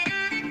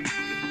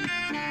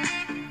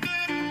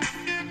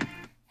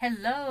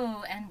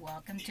Hello and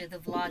welcome to the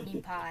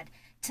Vlogging Pod.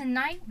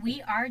 Tonight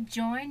we are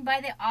joined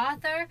by the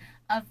author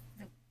of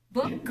the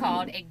book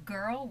called A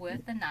Girl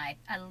with a Knife,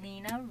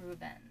 Alina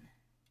Rubin.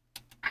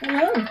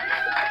 Hello.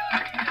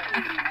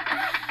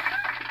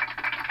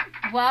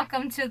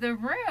 Welcome to the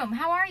room.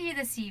 How are you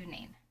this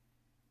evening?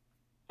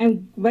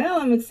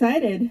 I'm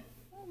excited.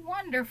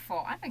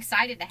 Wonderful. I'm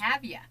excited to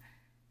have you.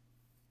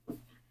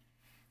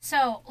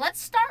 So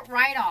let's start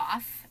right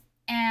off.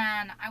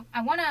 And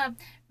I want to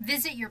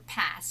visit your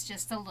past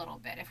just a little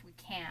bit if we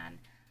can.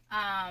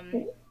 Um,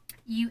 Okay.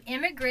 you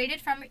immigrated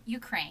from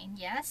Ukraine,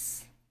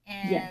 yes,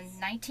 in Yes,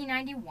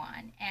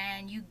 1991,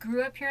 and you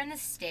grew up here in the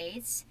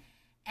States,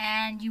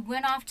 and you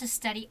went off to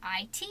study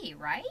IT,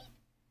 right?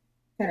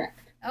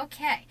 correct.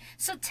 Okay,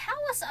 so tell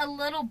us a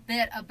little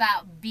bit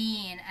about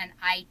being an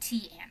IT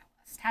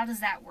analyst. How does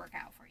that work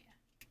out for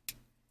you?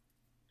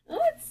 Oh,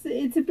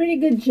 it's a pretty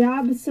good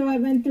job. So I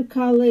went to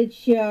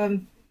college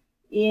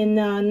in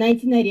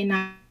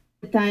 1999.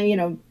 At the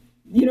time,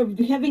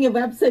 having a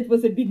website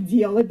was a big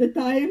deal at the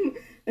time,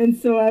 and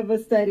so I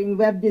was studying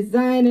web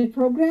design and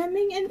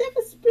programming, and that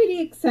was pretty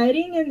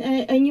exciting.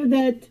 And I knew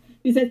that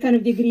with that kind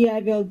of degree, I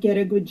will get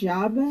a good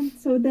job, and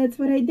so that's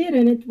what I did,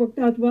 and it worked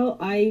out well.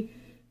 I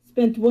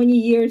spent 20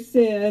 years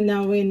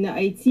now in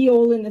IT,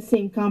 all in the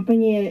same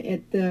company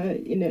at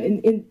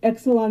in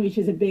Exelon, which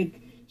is a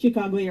big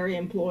Chicago area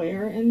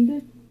employer,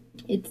 and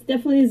it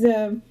definitely is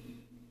a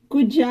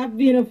good job,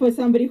 for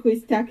somebody who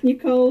is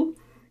technical.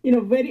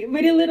 Very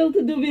very little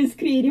to do with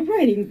creative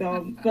writing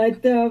though,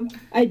 but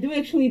I do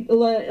actually a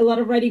lot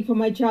of writing for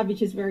my job,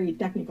 which is very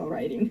technical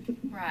writing.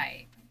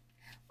 Right.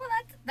 Well,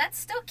 that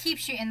still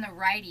keeps you in the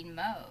writing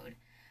mode.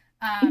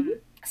 Um,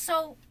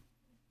 so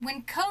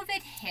when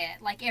COVID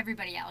hit, like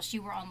everybody else,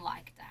 you were on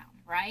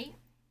lockdown, right?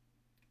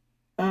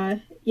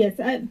 Yes,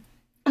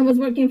 I was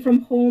working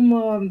from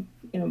home.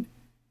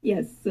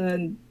 Yes,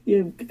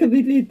 yeah,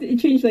 completely it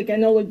changed. Like I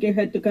no longer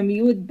had to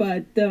commute,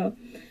 but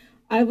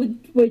I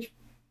would watch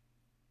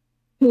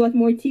a lot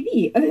more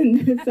TV,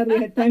 and suddenly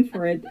I had time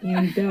for it.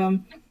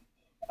 And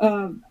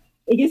uh,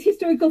 I guess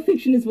historical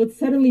fiction is what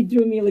suddenly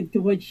drew me like to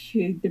watch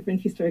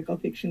different historical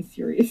fiction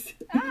series.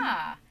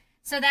 Ah,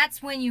 so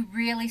that's when you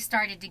really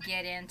started to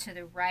get into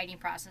the writing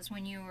process,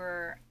 when you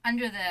were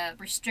under the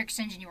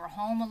restrictions and you were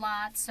home a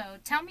lot. So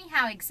tell me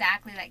how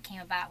exactly that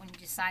came about when you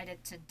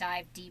decided to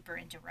dive deeper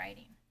into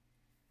writing.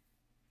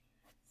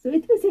 So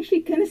it was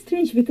actually kind of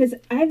strange because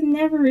I've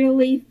never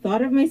really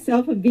thought of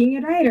myself as being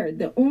a writer.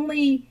 The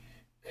only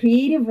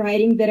creative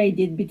writing that I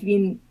did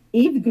between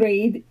eighth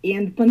grade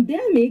and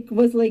pandemic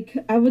was like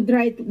I would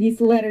write these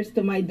letters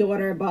to my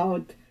daughter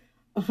about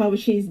how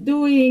she's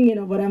doing,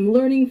 what I'm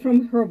learning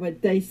from her,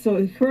 what I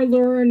saw her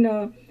learn,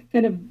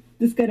 kind of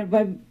this kind of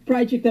a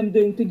project I'm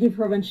doing to give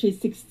her when she's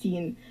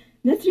 16.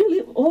 That's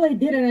really all I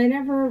did, and I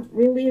never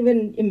really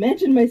even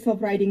imagined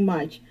myself writing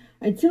much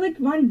until like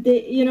one day,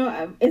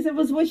 as I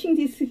was watching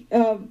this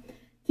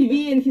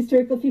TV and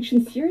historical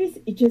fiction series,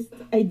 it just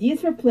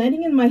ideas were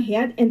planning in my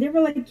head, and they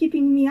were like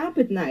keeping me up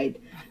at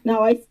night.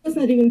 Now I was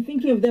not even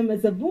thinking of them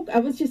as a book. I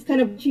was just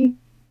kind of watching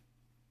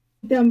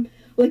them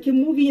like a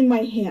movie in my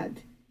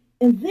head.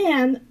 And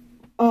then,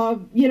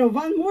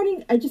 one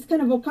morning I just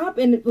kind of woke up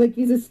and like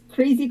with this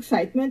crazy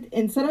excitement,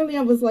 and suddenly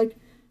I was like,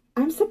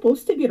 I'm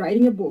supposed to be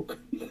writing a book.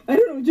 I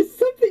don't know, just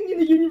something in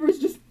the universe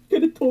just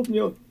kind of told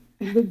me, oh,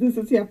 that this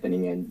is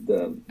happening, and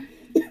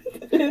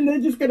and I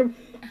just kind of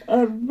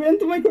went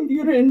to my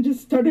computer and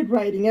just started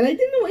writing. And I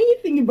didn't know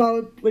anything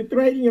about like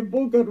writing a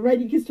book or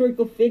writing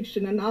historical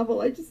fiction, a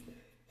novel. I just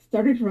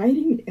started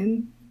writing,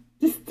 and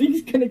just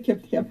things kind of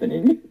kept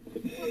happening.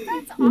 Well,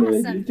 that's It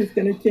awesome. just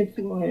kind of kept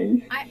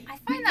flowing. I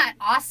find that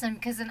awesome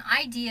because an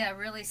idea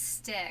really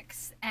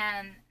sticks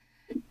and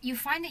you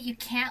find that you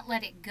can't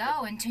let it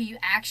go until you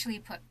actually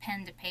put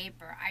pen to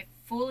paper. I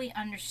fully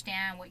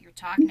understand what you're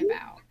talking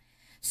about.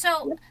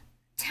 So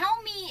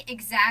tell me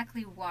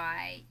exactly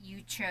why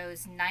you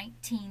chose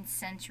 19th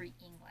century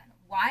England.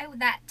 Why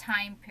that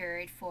time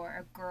period for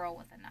a girl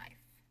with a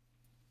knife?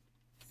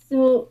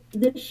 So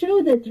the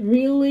show that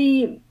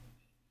really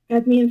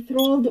got me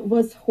enthralled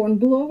was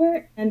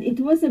Hornblower, and it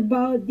was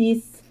about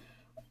this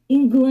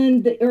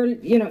England, the early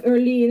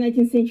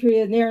 19th century,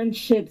 and errant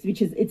ships,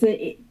 which is it's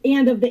a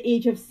end of the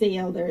age of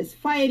sail. There is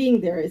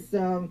fighting, there is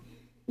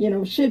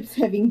ships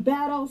having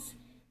battles,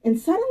 and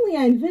suddenly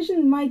I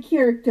envisioned my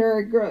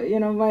character, girl,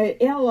 my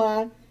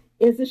Ella,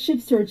 is a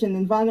ship surgeon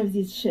in one of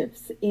these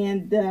ships,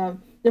 and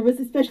there was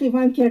especially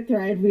one character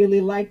I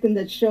really liked in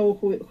that show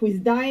who is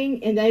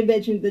dying, and I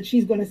imagined that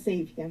she's going to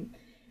save him.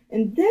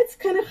 And that's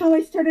kind of how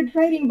I started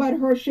writing about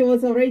her. She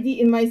was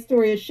already in my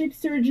story a ship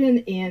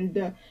surgeon,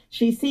 and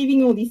she's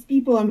saving all these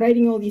people. I'm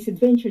writing all these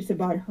adventures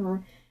about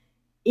her.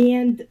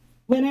 And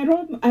when I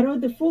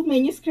wrote the full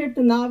manuscript,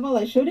 the novel.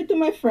 I showed it to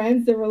my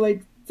friends. They were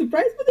like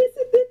surprised, but they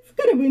said that's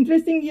kind of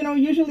interesting.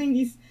 Usually in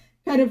these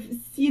kind of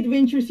sea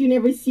adventures, you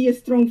never see a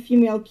strong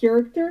female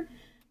character.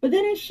 But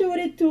then I showed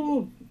it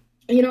to,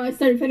 I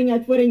started finding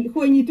out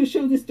who I need to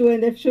show this to,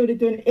 and I've showed it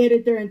to an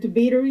editor and to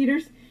beta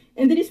readers.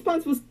 And the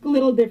response was a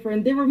little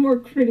different. They were more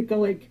critical,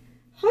 like,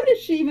 how did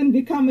she even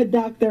become a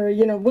doctor?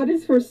 What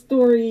is her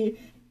story?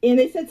 And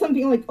they said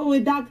something like, oh, a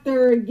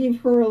doctor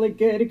gave her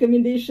like a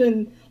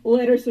recommendation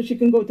letter so she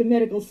can go to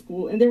medical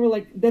school. And they were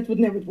like, that would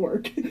never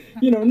work.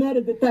 Not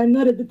at the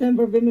time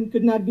where women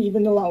could not be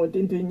even allowed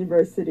into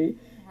university.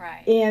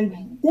 Right.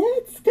 And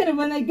that's kind of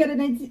when I got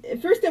an idea.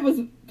 At first, I was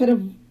kind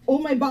of, all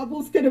my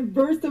bubbles kind of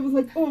burst. I was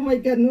like, oh my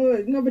God,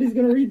 no, nobody's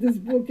going to read this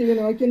book.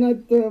 I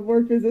cannot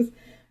work with this.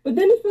 But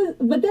then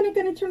I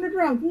kind of turned it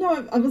around.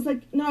 No, I was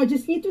like, no, I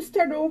just need to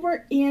start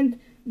over and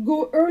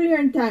go earlier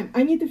in time.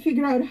 I need to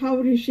figure out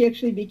how she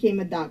actually became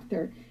a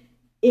doctor.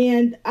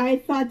 And I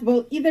thought,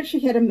 well, either she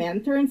had a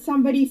mentor and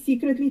somebody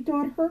secretly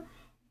taught her,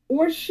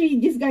 or she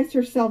disguised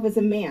herself as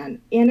a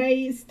man. And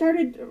I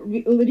started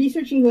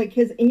researching, like,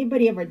 has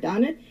anybody ever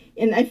done it?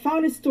 And I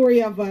found a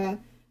story of a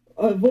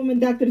woman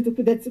doctor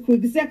who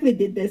exactly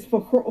did this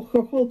for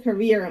her whole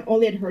career, and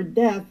only at her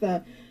death,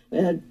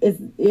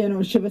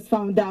 she was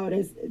found out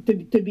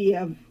to be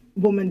a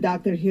woman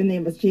doctor. Her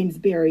name was James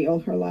Berry all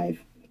her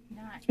life.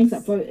 Nice.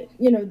 Except for,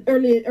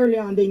 early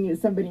on,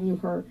 somebody knew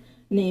her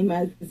name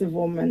as a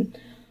woman.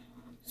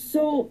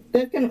 So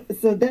that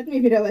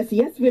made me realize,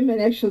 yes,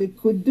 women actually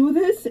could do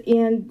this,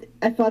 and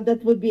I thought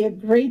that would be a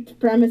great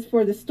premise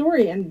for the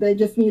story. And I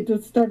just need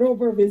to start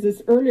over with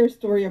this earlier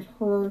story of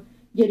her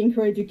getting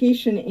her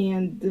education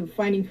and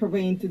finding her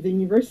way into the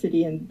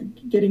university and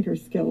getting her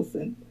skills.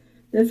 And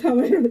that's how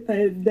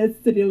that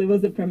really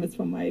was the premise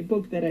for my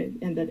book that I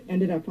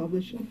ended up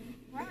publishing.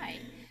 Right.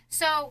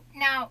 So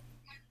now,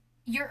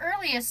 your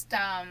earliest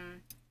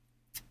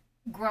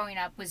growing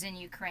up was in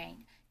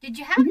Ukraine. Did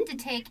you happen to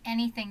take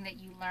anything that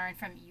you learned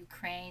from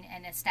Ukraine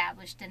and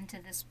established into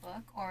this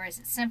book, or is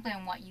it simply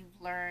on what you've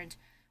learned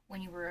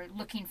when you were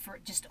looking for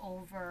just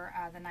over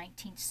the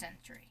 19th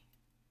century?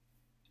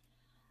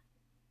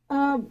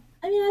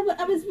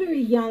 I was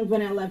very young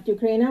when I left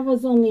Ukraine. I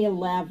was only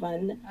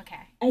 11.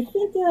 Okay. I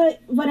think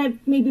what I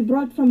maybe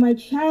brought from my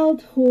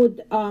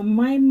childhood,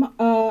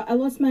 I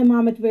lost my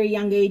mom at a very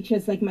young age,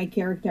 just like my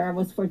character. I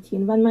was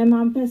 14 when my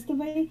mom passed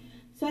away.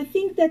 So I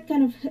think that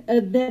kind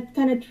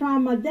of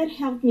trauma that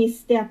helped me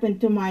step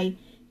into my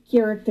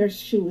character's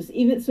shoes.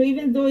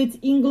 Even though it's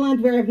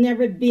England where I've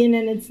never been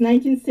and it's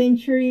 19th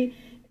century,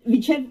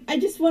 which I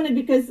just wanted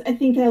because I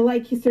think I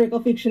like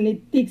historical fiction.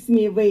 It takes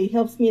me away,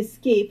 helps me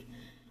escape.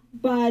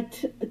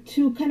 But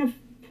to kind of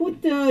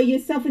put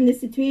yourself in the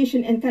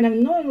situation and kind of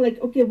knowing, like,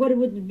 okay, what it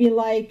would be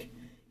like,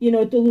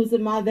 to lose a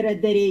mother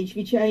at that age,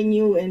 which I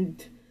knew.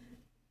 And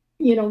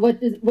what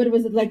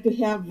was it like to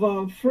have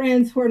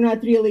friends who are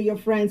not really your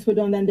friends, who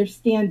don't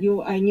understand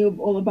you. I knew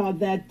all about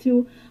that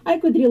too. I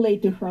could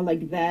relate to her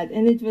like that.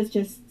 And it was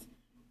just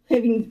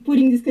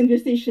putting this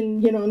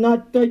conversation,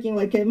 not talking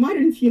like a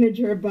modern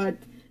teenager, but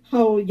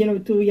how,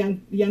 two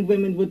young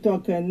women would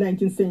talk in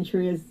 19th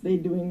century as they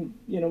doing,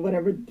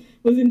 whatever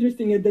was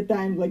interesting at the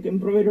time, like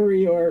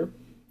embroidery or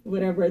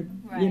whatever,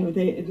 Right.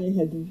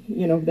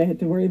 they had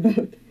to worry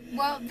about.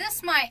 Well,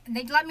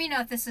 they let me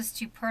know if this is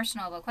too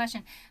personal of a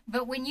question,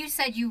 but when you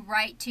said you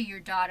write to your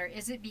daughter,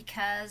 is it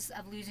because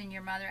of losing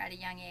your mother at a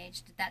young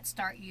age? Did that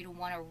start you to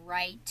want to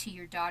write to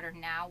your daughter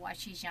now while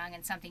she's young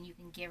and something you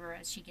can give her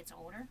as she gets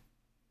older?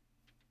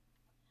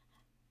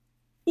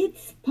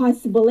 It's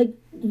possible. Like,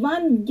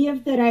 one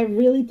gift that I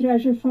really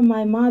treasure from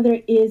my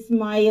mother is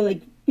my,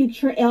 like,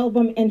 picture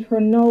album and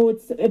her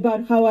notes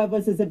about how I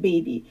was as a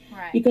baby.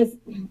 Right. Because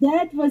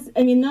that was,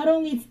 I mean, not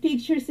only its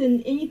pictures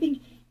and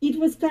anything, it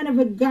was kind of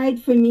a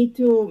guide for me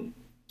to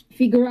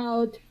figure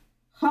out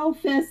how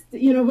fast,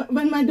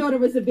 when my daughter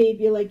was a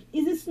baby, like,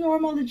 is this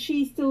normal that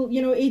she's still,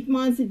 8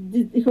 months,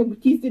 her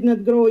teeth did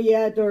not grow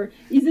yet? Or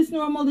is this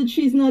normal that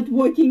she's not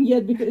walking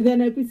yet? Because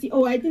then I could see,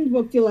 oh, I didn't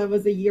walk till I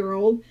was a year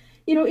old.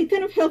 It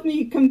kind of helped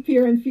me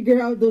compare and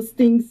figure out those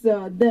things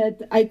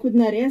that I could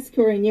not ask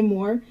her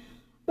anymore.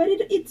 But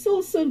it's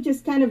also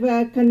just kind of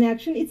a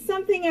connection. It's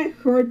something I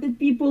heard that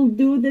people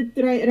do, that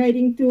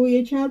writing to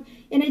your child,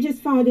 and I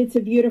just found it's a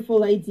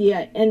beautiful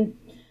idea. And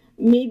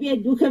maybe I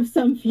do have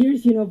some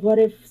fears, what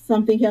if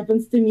something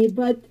happens to me?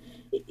 But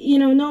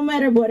no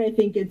matter what, I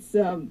think it's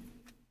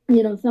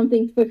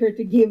something for her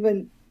to give,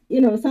 and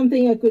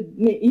something I could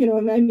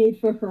I made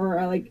for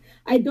her. Like,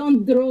 I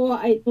don't draw,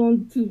 I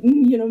don't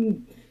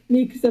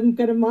make some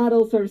kind of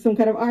models or some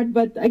kind of art,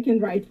 but I can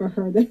write for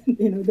her.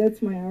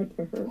 That's my art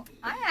for her. Well,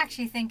 I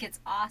actually think it's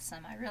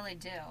awesome. I really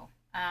do.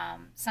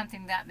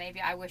 Something that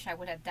maybe I wish I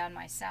would have done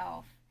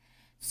myself.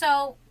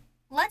 So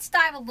let's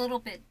dive a little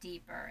bit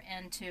deeper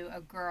into A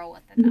Girl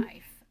with a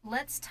Knife.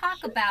 Let's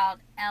talk Sure.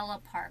 about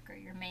Ella Parker,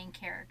 your main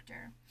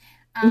character.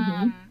 Hmm.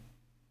 Um,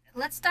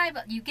 let's dive.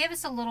 You give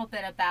us a little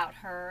bit about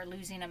her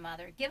losing a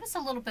mother. Give us a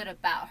little bit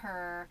about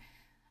her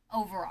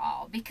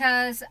overall,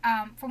 because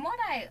from what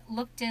I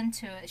looked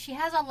into, she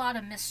has a lot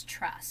of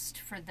mistrust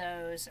for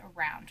those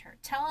around her.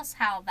 Tell us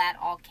how that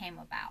all came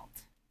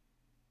about.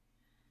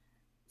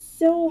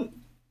 So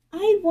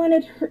I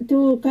wanted her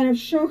to kind of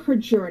show her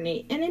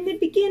journey. And in the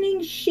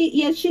beginning,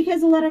 she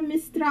has a lot of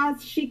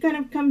mistrust. She kind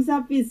of comes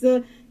up with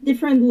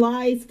different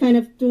lies, kind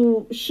of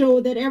to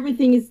show that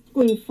everything is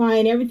going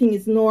fine, everything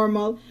is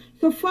normal.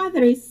 her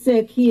father is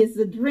sick. He is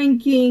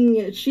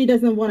drinking. She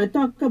doesn't want to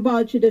talk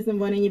about. She doesn't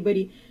want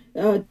anybody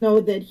know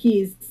that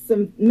he's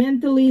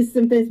mentally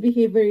sometimes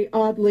behave very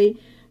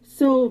oddly.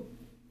 So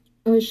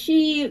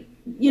she,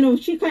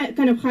 she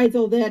kind of hides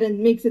all that and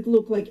makes it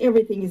look like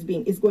everything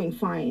is going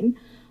fine.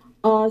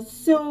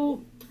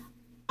 So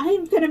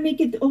I'm gonna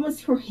make it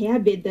almost her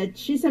habit that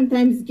she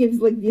sometimes gives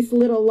like these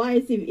little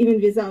lies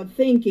even without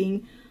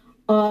thinking.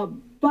 Uh,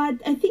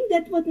 but I think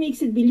that what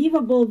makes it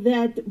believable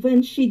that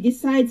when she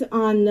decides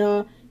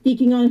on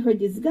taking on her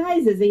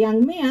disguise as a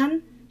young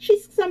man,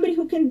 she's somebody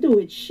who can do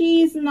it.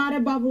 She's not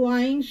above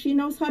lying. She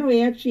knows how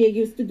to act. She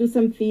used to do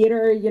some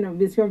theater,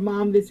 with her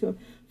mom, with her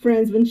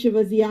friends when she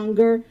was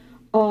younger.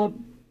 Uh,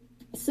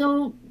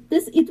 so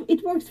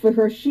it works for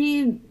her.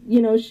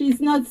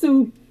 She's not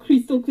so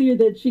crystal clear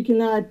that she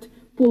cannot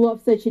pull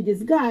off such a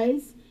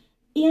disguise,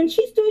 and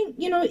she's doing,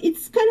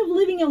 it's kind of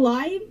living a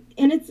lie,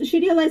 and it's she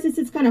realizes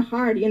it's kind of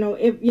hard.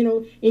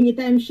 If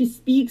anytime she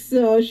speaks,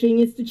 she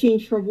needs to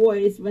change her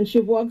voice. When she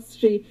walks,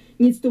 she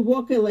needs to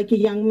walk like a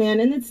young man,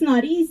 and it's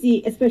not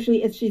easy,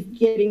 especially as she's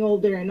getting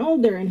older and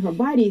older and her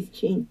body is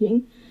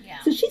changing.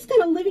 Yeah. So she's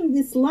kind of living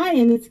this lie,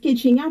 and it's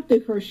catching up to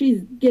her.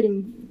 She's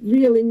getting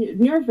really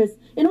nervous,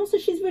 and also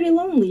she's very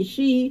lonely.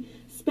 She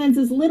spends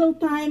as little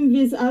time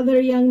with other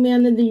young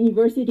men in the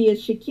university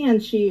as she can.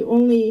 She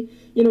only,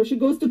 she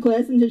goes to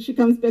class and then she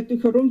comes back to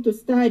her room to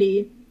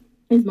study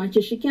as much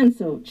as she can,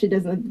 so she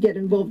doesn't get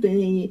involved in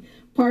any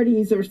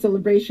parties or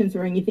celebrations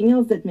or anything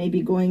else that may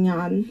be going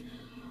on.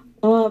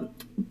 Uh,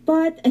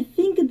 but I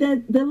think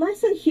that the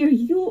lesson here,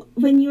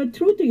 when you're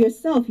true to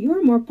yourself,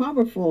 you're more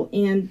powerful,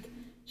 and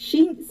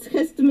she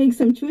has to make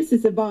some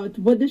choices about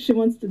what does she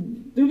wants to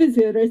do with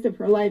the rest of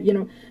her life.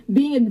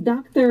 Being a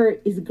doctor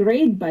is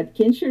great, but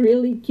can she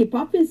really keep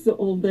up with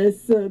all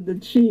this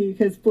that she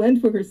has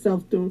planned for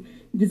herself to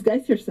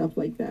disguise herself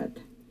like that?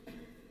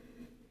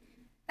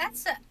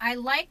 I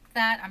like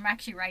that. I'm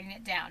actually writing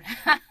it down.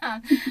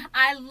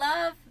 I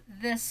love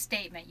this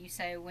statement. You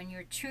say when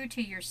you're true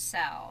to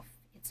yourself,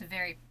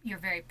 you're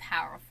very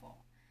powerful.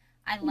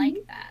 I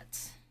like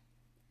that.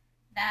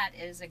 That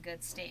is a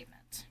good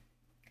statement.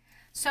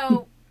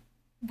 So,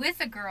 with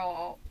a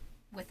girl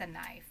with a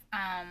knife,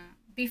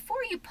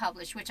 before you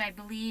published, which I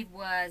believe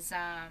was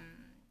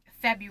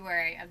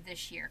February of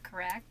this year,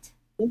 correct?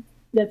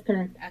 That's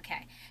correct.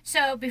 Okay.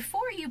 So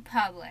before you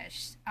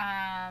published,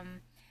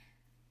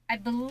 I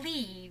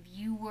believe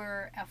you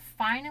were a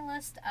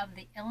finalist of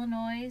the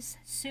Illinois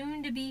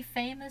soon to be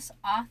famous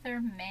author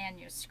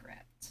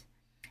manuscript.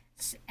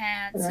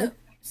 And so, Correct.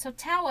 so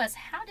tell us,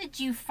 how did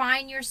you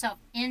find yourself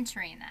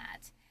entering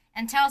that?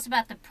 And tell us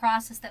about the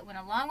process that went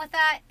along with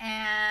that,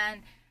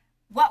 and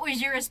what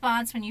was your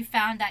response when you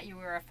found out you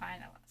were a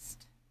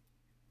finalist?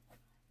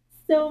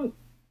 So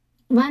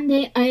one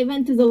day I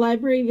went to the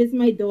library with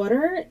my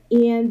daughter,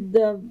 and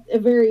a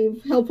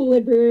very helpful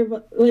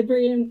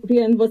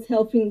librarian was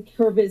helping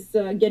her with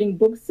getting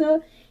books.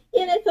 And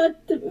I thought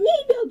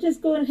maybe I'll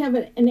just go and have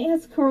it and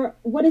ask her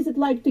what is it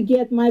like to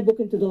get my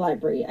book into the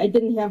library. I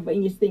didn't have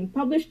anything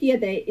published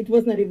yet. It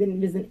was not even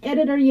with an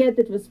editor yet.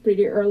 It was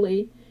pretty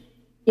early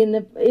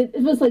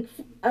it was like,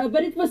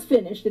 but it was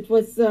finished. It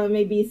was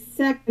maybe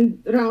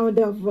second round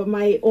of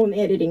my own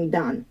editing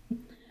done.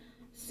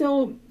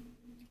 So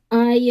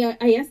I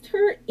asked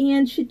her,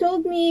 and she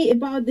told me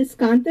about this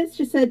contest.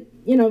 She said,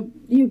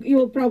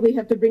 you'll probably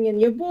have to bring in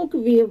your book.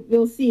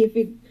 We'll see if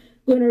we're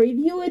going to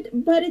review it.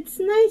 But it's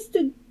nice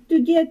to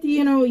get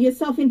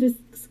yourself into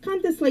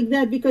contests like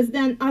that, because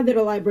then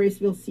other libraries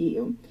will see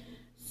you.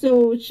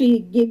 So she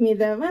gave me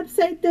the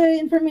website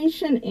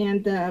information,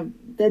 and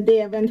the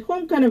day I went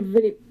home, kind of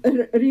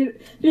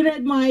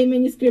reread my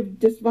manuscript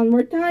just one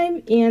more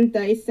time, and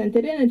I sent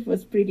it in. It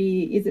was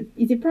pretty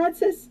easy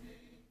process,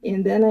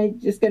 and then I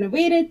just kind of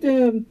waited.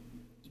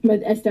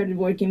 But I started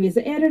working with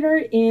the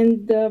editor,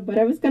 and but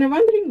I was kind of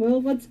wondering,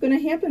 well, what's going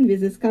to happen with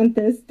this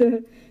contest?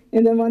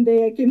 And then one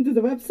day I came to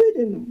the website,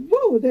 and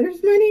whoa,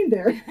 there's my name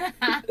there.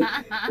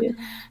 Yeah.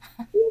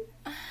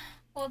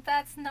 Well,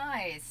 that's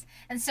nice.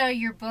 And so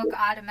your book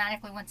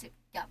automatically, once it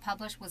got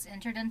published, was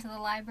entered into the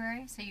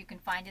library, so you can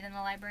find it in the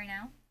library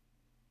now?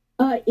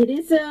 It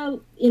is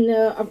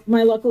in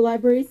my local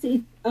libraries.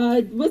 It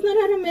was not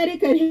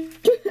automatic.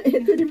 I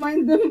had to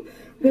remind them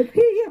that,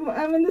 hey,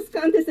 I'm in this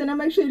contest and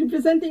I'm actually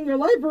representing your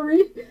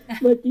library.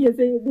 But yes,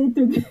 they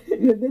took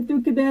they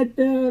took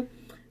that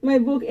my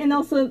book, and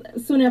also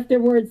soon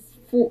afterwards,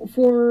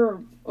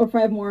 four or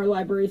five more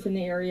libraries in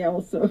the area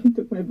also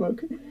took my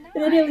book.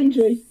 And I really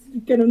enjoy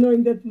Nice. kind of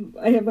knowing that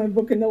I have my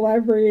book in the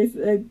libraries.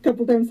 A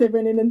couple times I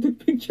went in and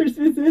took pictures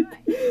with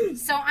it.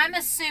 So I'm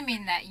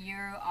assuming that you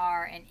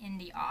are an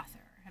indie author.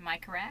 Am I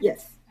correct?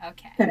 Yes,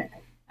 Okay. correct.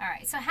 All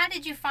right. So how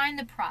did you find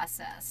the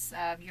process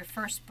of your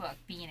first book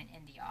being an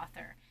indie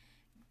author?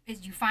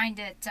 Did you find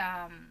it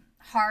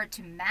hard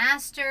to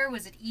master?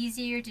 Was it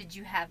easier? Did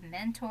you have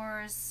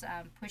mentors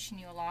pushing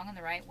you along in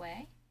the right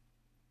way?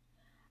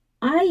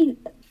 I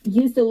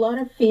used a lot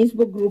of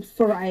Facebook groups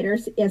for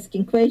writers,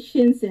 asking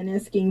questions and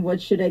asking what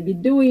should I be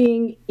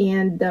doing.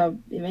 And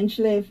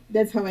eventually,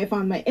 that's how I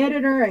found my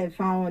editor. I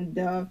found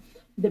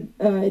the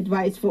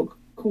advice for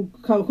who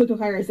to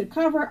hire as a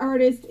cover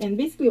artist, and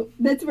basically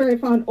that's where I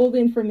found all the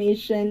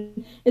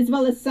information, as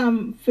well as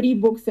some free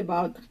books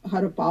about how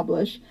to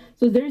publish.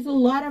 So there's a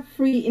lot of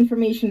free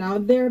information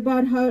out there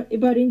about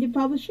indie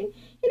publishing,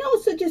 and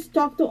also just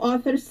talk to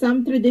authors,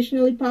 some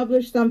traditionally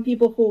published, some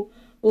people who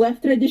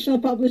left traditional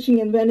publishing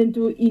and went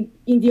into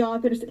indie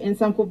authors, and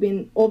some who've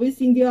been always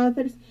indie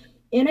authors.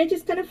 And I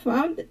just kind of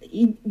found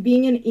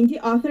being an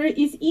indie author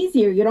is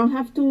easier. You don't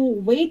have to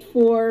wait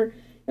for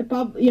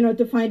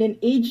to find an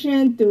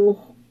agent, to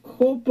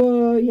hope,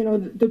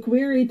 to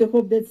query, to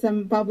hope that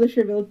some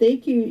publisher will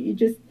take you. You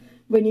just,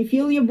 when you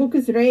feel your book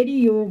is ready,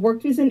 you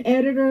worked with an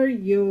editor,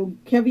 you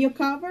have your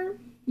cover,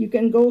 you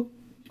can go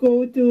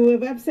to a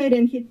website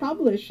and hit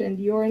publish, and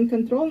you're in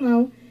control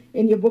now,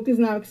 and your book is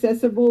now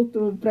accessible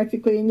to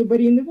practically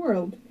anybody in the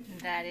world.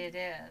 That it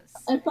is.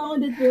 I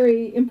found it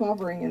very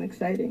empowering and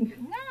exciting.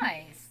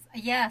 Nice.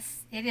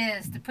 Yes, it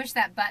is to push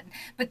that button.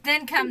 But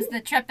then comes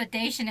the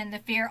trepidation and the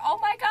fear. Oh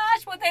my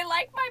gosh, will they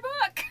like my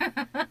book?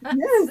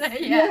 Yes, So,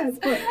 yes.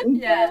 For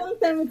a long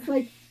time, it's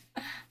like,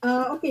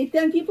 okay,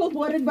 10 people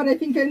voted, but I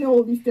think I know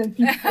all these 10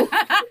 people.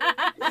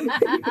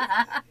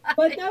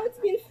 But now it's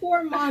been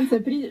 4 months.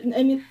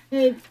 I'm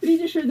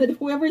pretty sure that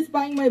whoever is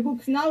buying my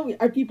books now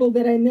are people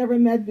that I never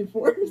met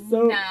before.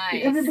 So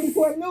Nice. everybody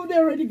who I know, they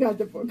already got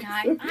the book.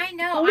 So I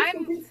know.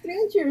 I'm complete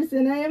strangers,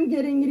 and I am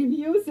getting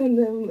reviews, and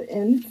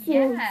it's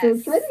so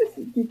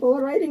exciting. People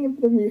are writing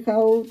for me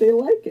how they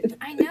like it.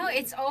 I know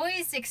it's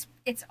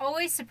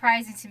always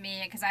surprising to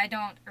me because I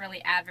don't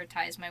really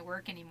advertise my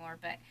work anymore,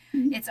 but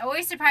it's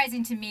always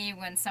surprising to me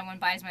when someone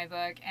buys my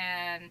book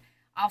and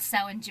I'll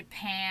sell in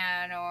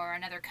Japan or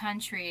another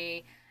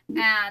country,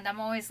 and I'm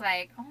always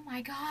like, oh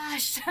my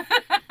gosh.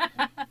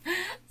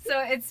 So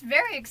it's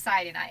very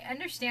exciting. I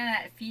understand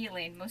that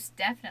feeling most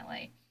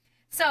definitely.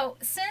 So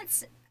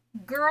since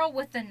Girl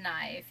with a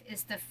Knife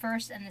is the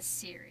first in the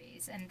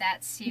series, and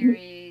that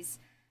series,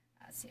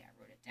 let's see, I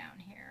wrote it down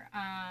here.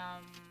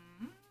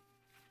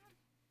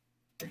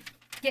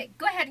 Yeah,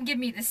 go ahead and give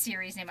me the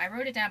series name. I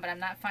wrote it down, but I'm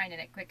not finding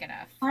it quick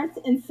enough. Hearts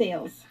and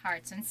Sales.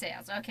 Hearts and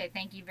Sales. Okay,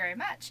 thank you very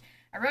much.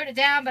 I wrote it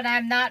down, but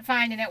I'm not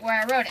finding it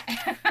where I wrote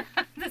it.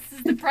 This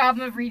is the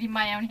problem of reading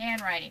my own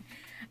handwriting.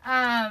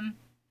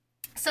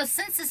 So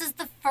since this is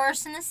the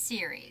first in the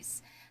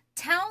series,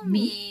 tell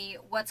me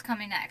what's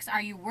coming next.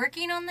 Are you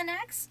working on the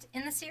next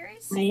in the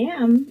series? I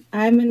am.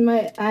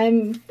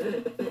 I'm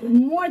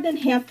more than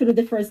half through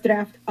the first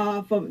draft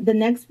of the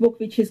next book,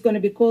 which is going to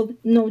be called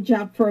No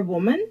Job for a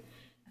Woman,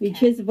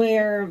 which is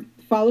where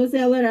follows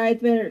Ella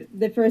right where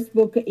the first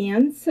book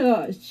ends.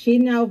 She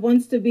now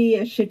wants to be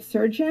a ship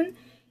surgeon,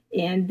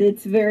 and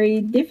it's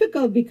very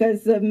difficult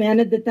because men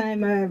at the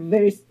time are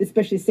very,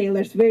 especially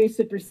sailors, very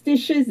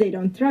superstitious. They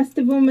don't trust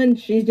a woman.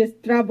 She's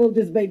just troubled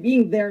just by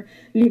being there,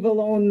 leave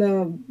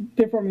alone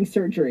performing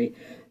surgery.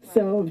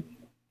 So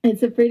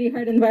it's a pretty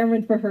hard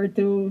environment for her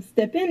to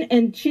step in,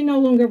 and she no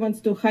longer wants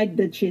to hide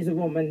that she's a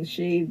woman.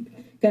 She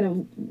kind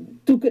of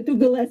took a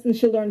lesson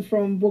she learned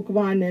from book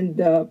one, and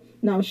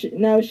now she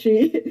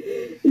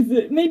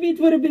is, maybe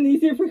it would have been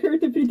easier for her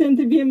to pretend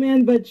to be a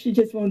man, but she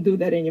just won't do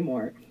that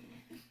anymore.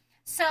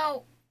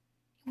 So,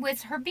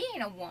 with her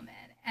being a woman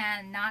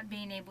and not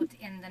being able to,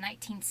 in the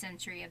 19th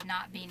century, of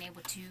not being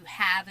able to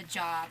have a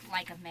job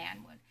like a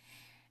man would,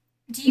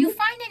 do you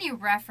find any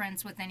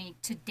reference with any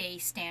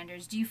today's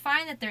standards? Do you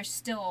find that there's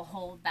still a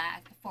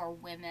holdback for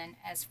women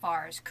as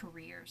far as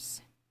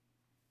careers?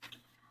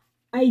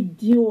 I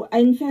do.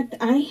 In fact,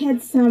 I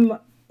had some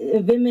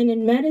women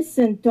in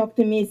medicine talk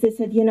to me. They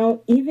said,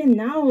 even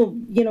now,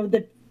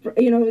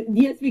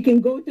 yes, we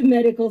can go to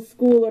medical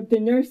school or to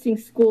nursing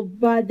school,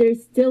 but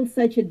there's still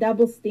such a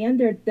double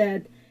standard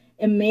that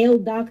a male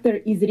doctor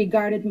is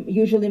regarded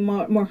usually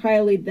more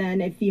highly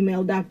than a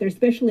female doctor,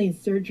 especially in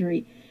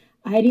surgery.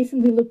 I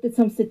recently looked at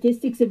some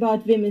statistics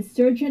about women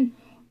surgeons.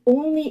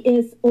 Only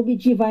as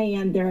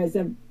OBGYN, there is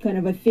a kind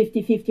of a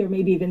 50-50 or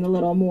maybe even a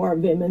little more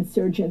women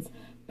surgeons.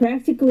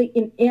 Practically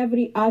in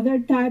every other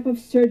type of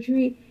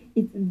surgery,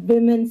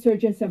 women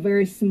surgeons are a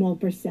very small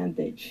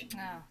percentage.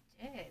 Oh,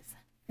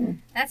 jeez.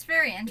 That's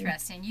very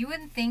interesting. You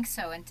wouldn't think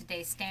so in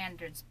today's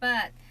standards,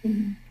 but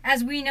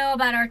as we know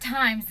about our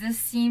times, this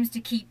seems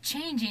to keep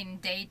changing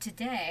day to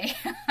day.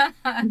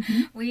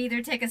 We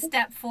either take a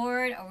step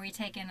forward or we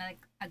take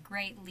a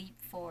great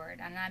leap forward,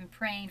 and I'm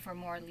praying for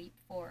more leap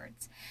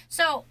forwards.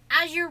 So,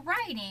 as you're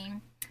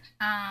writing,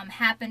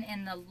 happen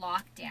in the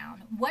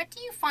lockdown, what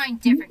do you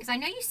find different? Because I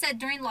know you said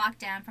during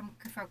lockdown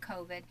for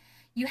COVID,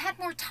 you had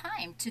more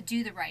time to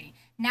do the writing.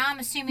 Now I'm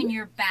assuming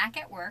you're back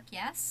at work,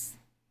 yes?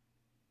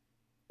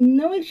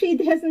 No, actually,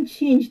 it hasn't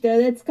changed.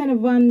 That's kind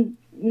of one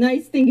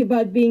nice thing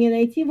about being an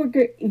IT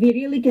worker. We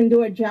really can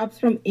do our jobs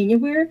from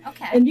anywhere.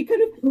 Okay. And we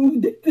kind of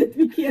proved that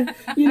we can.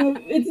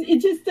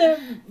 It's just,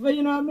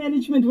 our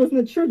management was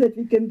not sure that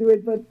we can do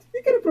it, but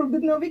we kind of proved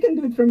that, no, we can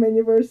do it from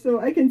anywhere. So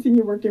I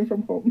continue working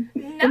from home.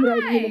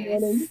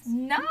 Nice.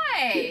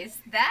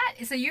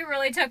 So you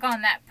really took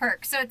on that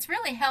perk. So it's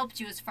really helped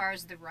you as far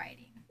as the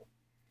writing.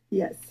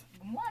 Yes.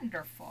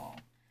 Wonderful.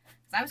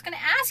 So I was going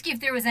to ask you if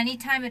there was any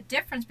time of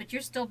difference, but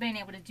you're still being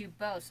able to do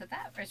both. So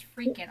that was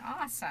freaking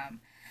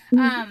awesome. Mhm.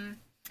 Um,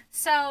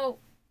 so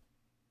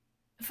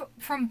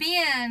from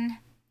being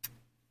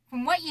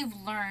from what you've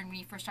learned when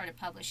you first started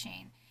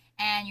publishing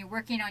and you're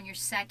working on your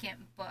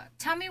second book,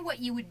 tell me what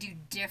you would do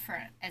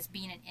different as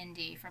being an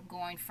indie from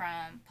going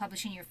from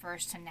publishing your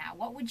first to now.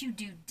 What would you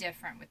do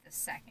different with the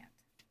second?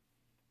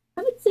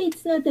 I would say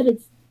it's not that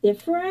it's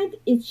different.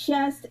 It's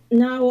just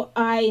now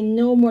I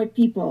know more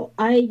people.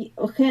 I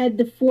had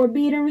the four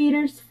beta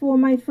readers for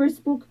my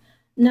first book.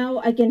 Now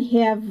I can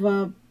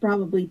have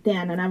probably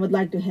 10, and I would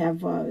like to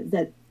have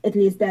that at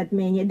least that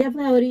many.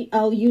 Definitely,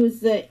 I'll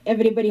use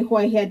everybody who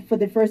I had for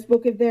the first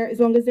book if they're as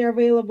long as they're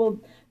available.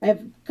 I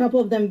have a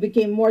couple of them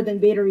became more than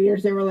beta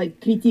readers. They were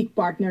like critique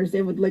partners.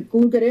 They would like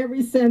look at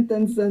every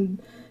sentence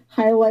and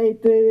highlight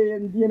it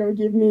and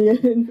give me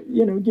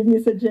give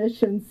me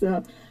suggestions.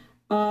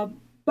 Uh,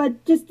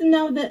 but just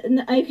now that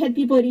I've had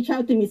people reach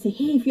out to me say,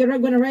 "Hey, if you're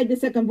going to write the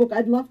second book,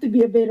 I'd love to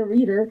be a beta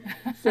reader."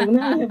 So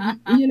now I have,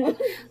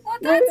 Well,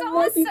 now I that's have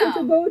more people to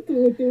awesome. go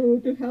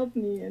to help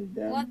me,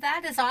 Well,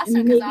 that is and awesome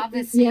because maybe yeah,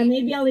 obviously,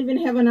 maybe I'll even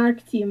have an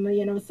ARC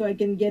team, so I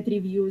can get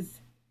reviews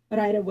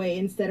right away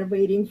instead of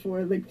waiting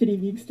for like 3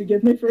 weeks to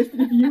get my first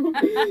review.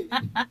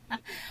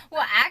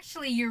 well,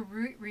 actually, your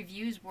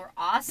reviews were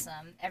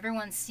awesome.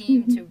 Everyone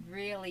seemed to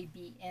really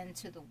be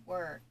into the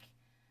work.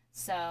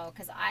 So,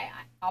 because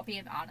I'll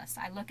be honest,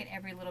 I look at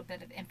every little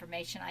bit of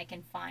information I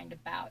can find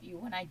about you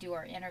when I do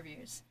our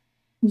interviews.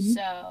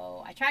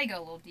 So I try to go a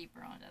little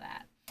deeper onto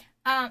that.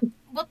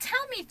 Well,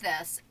 tell me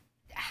this.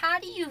 How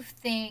do you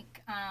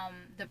think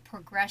the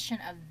progression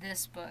of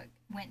this book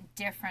went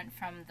different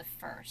from the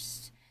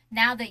first?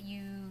 Now that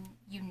you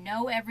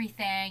know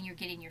everything, you're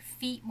getting your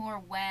feet more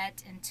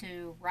wet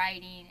into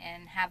writing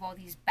and have all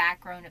these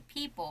background of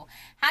people.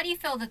 How do you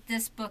feel that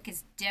this book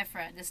is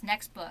different? This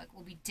next book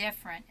will be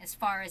different as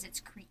far as its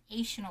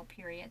creational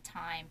period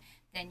time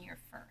than your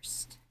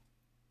first.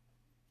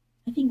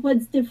 I think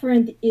what's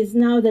different is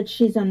now that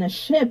she's on a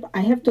ship,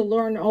 I have to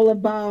learn all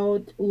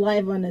about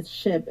life on a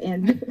ship.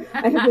 And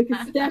I have like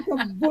a stack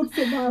of books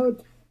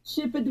about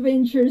ship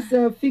adventures,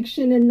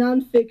 fiction and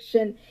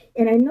nonfiction.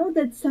 And I know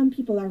that some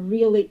people are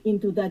really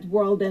into that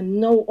world and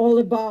know all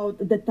about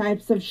the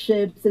types of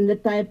ships and the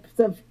types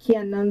of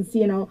cannons,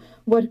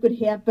 what could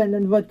happen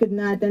and what could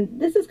not. And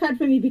this is hard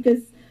for me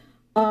because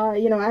I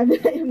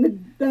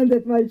haven't done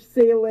that much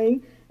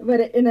sailing, but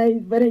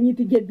I need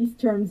to get these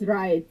terms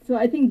right. So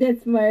I think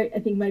that's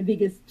my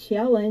biggest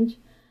challenge.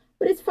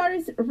 But as far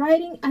as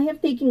writing, I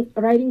have taken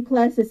writing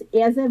classes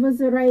as I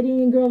was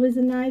writing in Girl with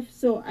a Knife,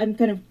 so I'm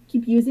kind of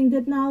keep using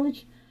that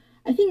knowledge.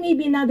 I think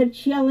maybe another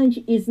challenge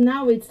is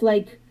now it's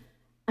like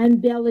I'm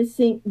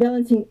balancing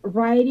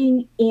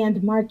writing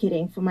and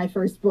marketing for my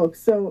first book.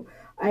 So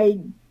I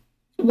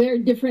wear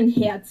different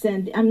hats,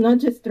 and I'm not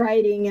just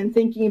writing and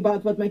thinking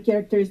about what my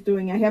character is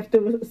doing. I have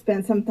to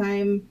spend some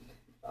time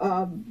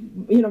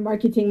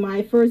marketing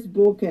my first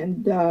book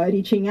and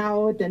reaching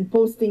out and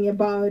posting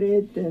about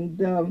it.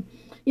 And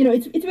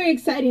it's very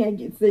exciting.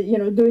 It's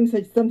doing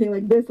such something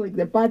like this, like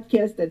the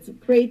podcast. That's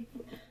great,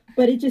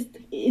 but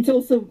it's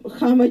also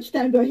how much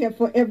time do I have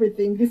for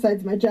everything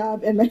besides my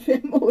job and my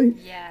family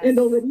and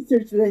all the Yes.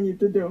 research that I need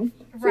to do.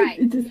 So Right.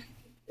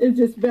 it's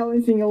just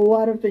balancing a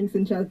lot of things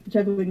and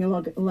juggling a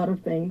lot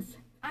of things.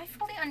 I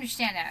fully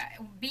understand that.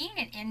 Being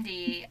an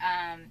indie,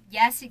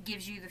 yes, it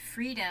gives you the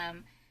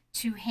freedom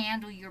to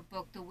handle your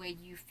book the way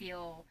you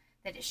feel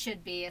that it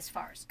should be as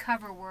far as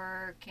cover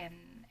work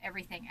and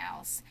everything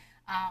else.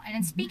 And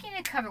in Mhm. speaking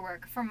of cover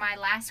work, for my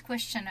last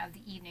question of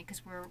the evening,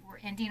 because we're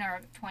ending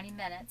our 20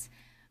 minutes,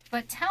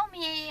 but tell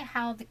me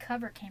how the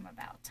cover came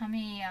about. Tell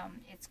me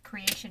its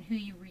creation, who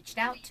you reached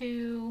out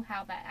to,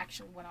 how that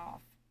actually went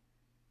off.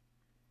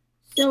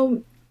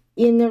 So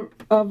in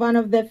one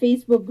of the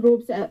Facebook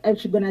groups, I'm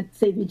actually gonna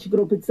say which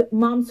group. It's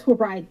Moms Who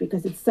Write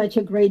because it's such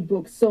a great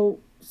book. So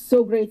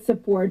great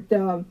support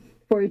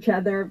for each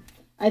other.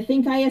 I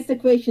think I asked the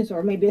questions,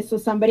 or maybe I saw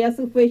somebody else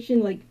a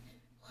question like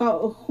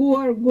who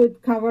are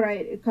good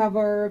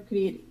cover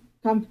create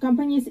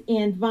companies,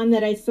 and one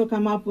that I saw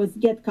come up was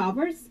Get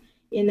Covers,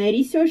 and I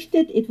researched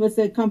it. It was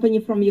a company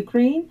from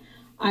Ukraine.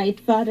 I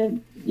thought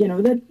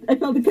that I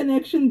felt a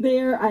connection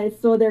there. I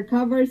saw their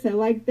covers. I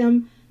liked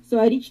them, so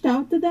I reached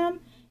out to them,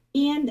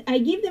 and I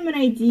gave them an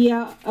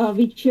idea,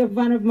 which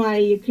one of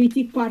my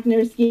critique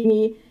partners gave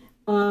me,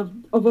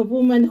 of a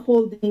woman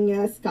holding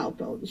a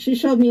scalpel. She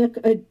showed me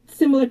a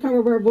similar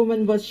cover where a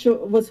woman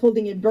was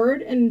holding a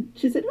bird, and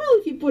she said, "Well,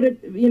 if you put it,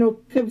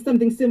 have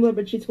something similar,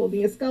 but she's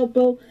holding a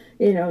scalpel,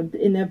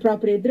 in the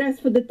appropriate dress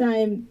for the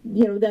time,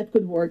 that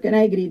could work." And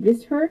I agreed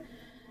with her.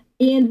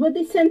 And what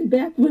they sent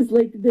back was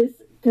like this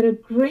kind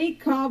of gray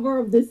cover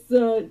of this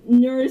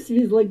nurse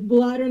with like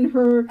blood on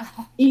her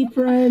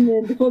apron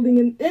and holding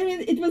an. I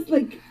mean, it was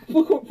like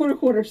for a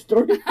horror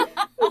story. I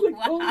was like,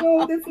 oh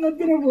no, that's not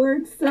gonna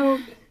work. So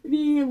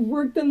we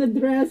worked on the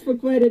dress for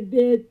quite a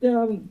bit.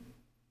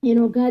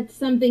 Got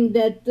something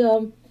that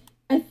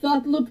I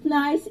thought looked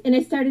nice, and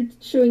I started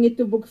showing it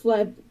to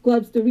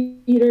clubs to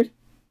readers.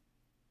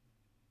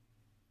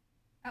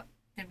 Oh,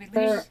 did we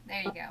lose.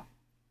 There you go.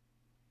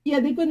 Yeah,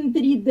 they couldn't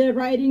read the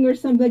writing or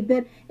something like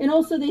that. And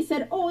also they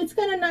said, oh, it's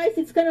kind of nice.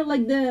 It's kind of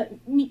like the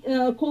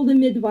called the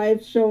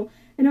midwife show.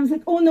 And I was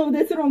like, oh no,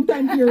 that's the wrong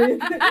time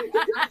period.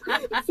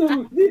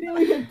 So they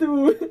really had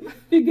to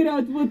figure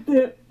out what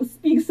the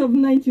speaks of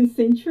 19th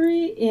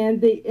century,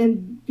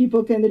 and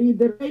people can read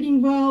the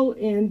writing well,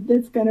 and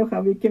that's kind of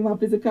how we came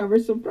up as a cover.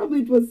 So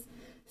probably it was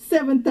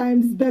 7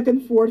 times back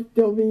and forth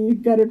till we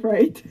got it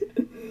right.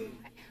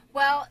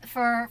 Well,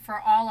 for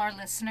all our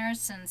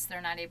listeners, since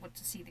they're not able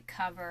to see the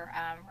cover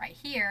right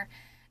here,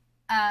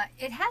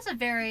 it has a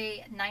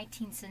very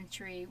 19th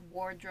century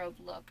wardrobe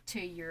look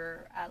to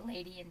your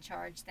lady in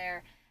charge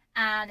there.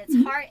 And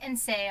it's Heart and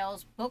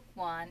Sales, Book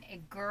One, A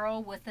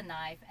Girl with a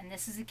Knife. And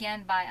this is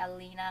again by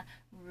Alina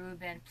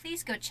Rubin.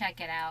 Please go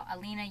check it out.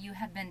 Alina, you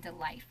have been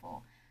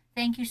delightful.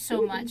 Thank you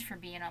so much for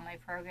being on my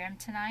program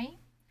tonight.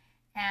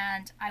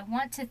 And I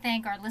want to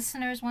thank our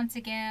listeners once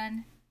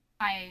again.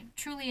 I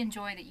truly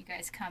enjoy that you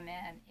guys come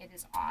in. It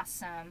is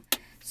awesome.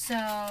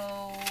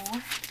 So,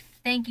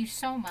 thank you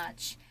so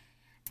much.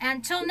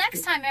 Until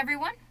next time,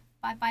 everyone.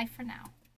 Bye bye for now.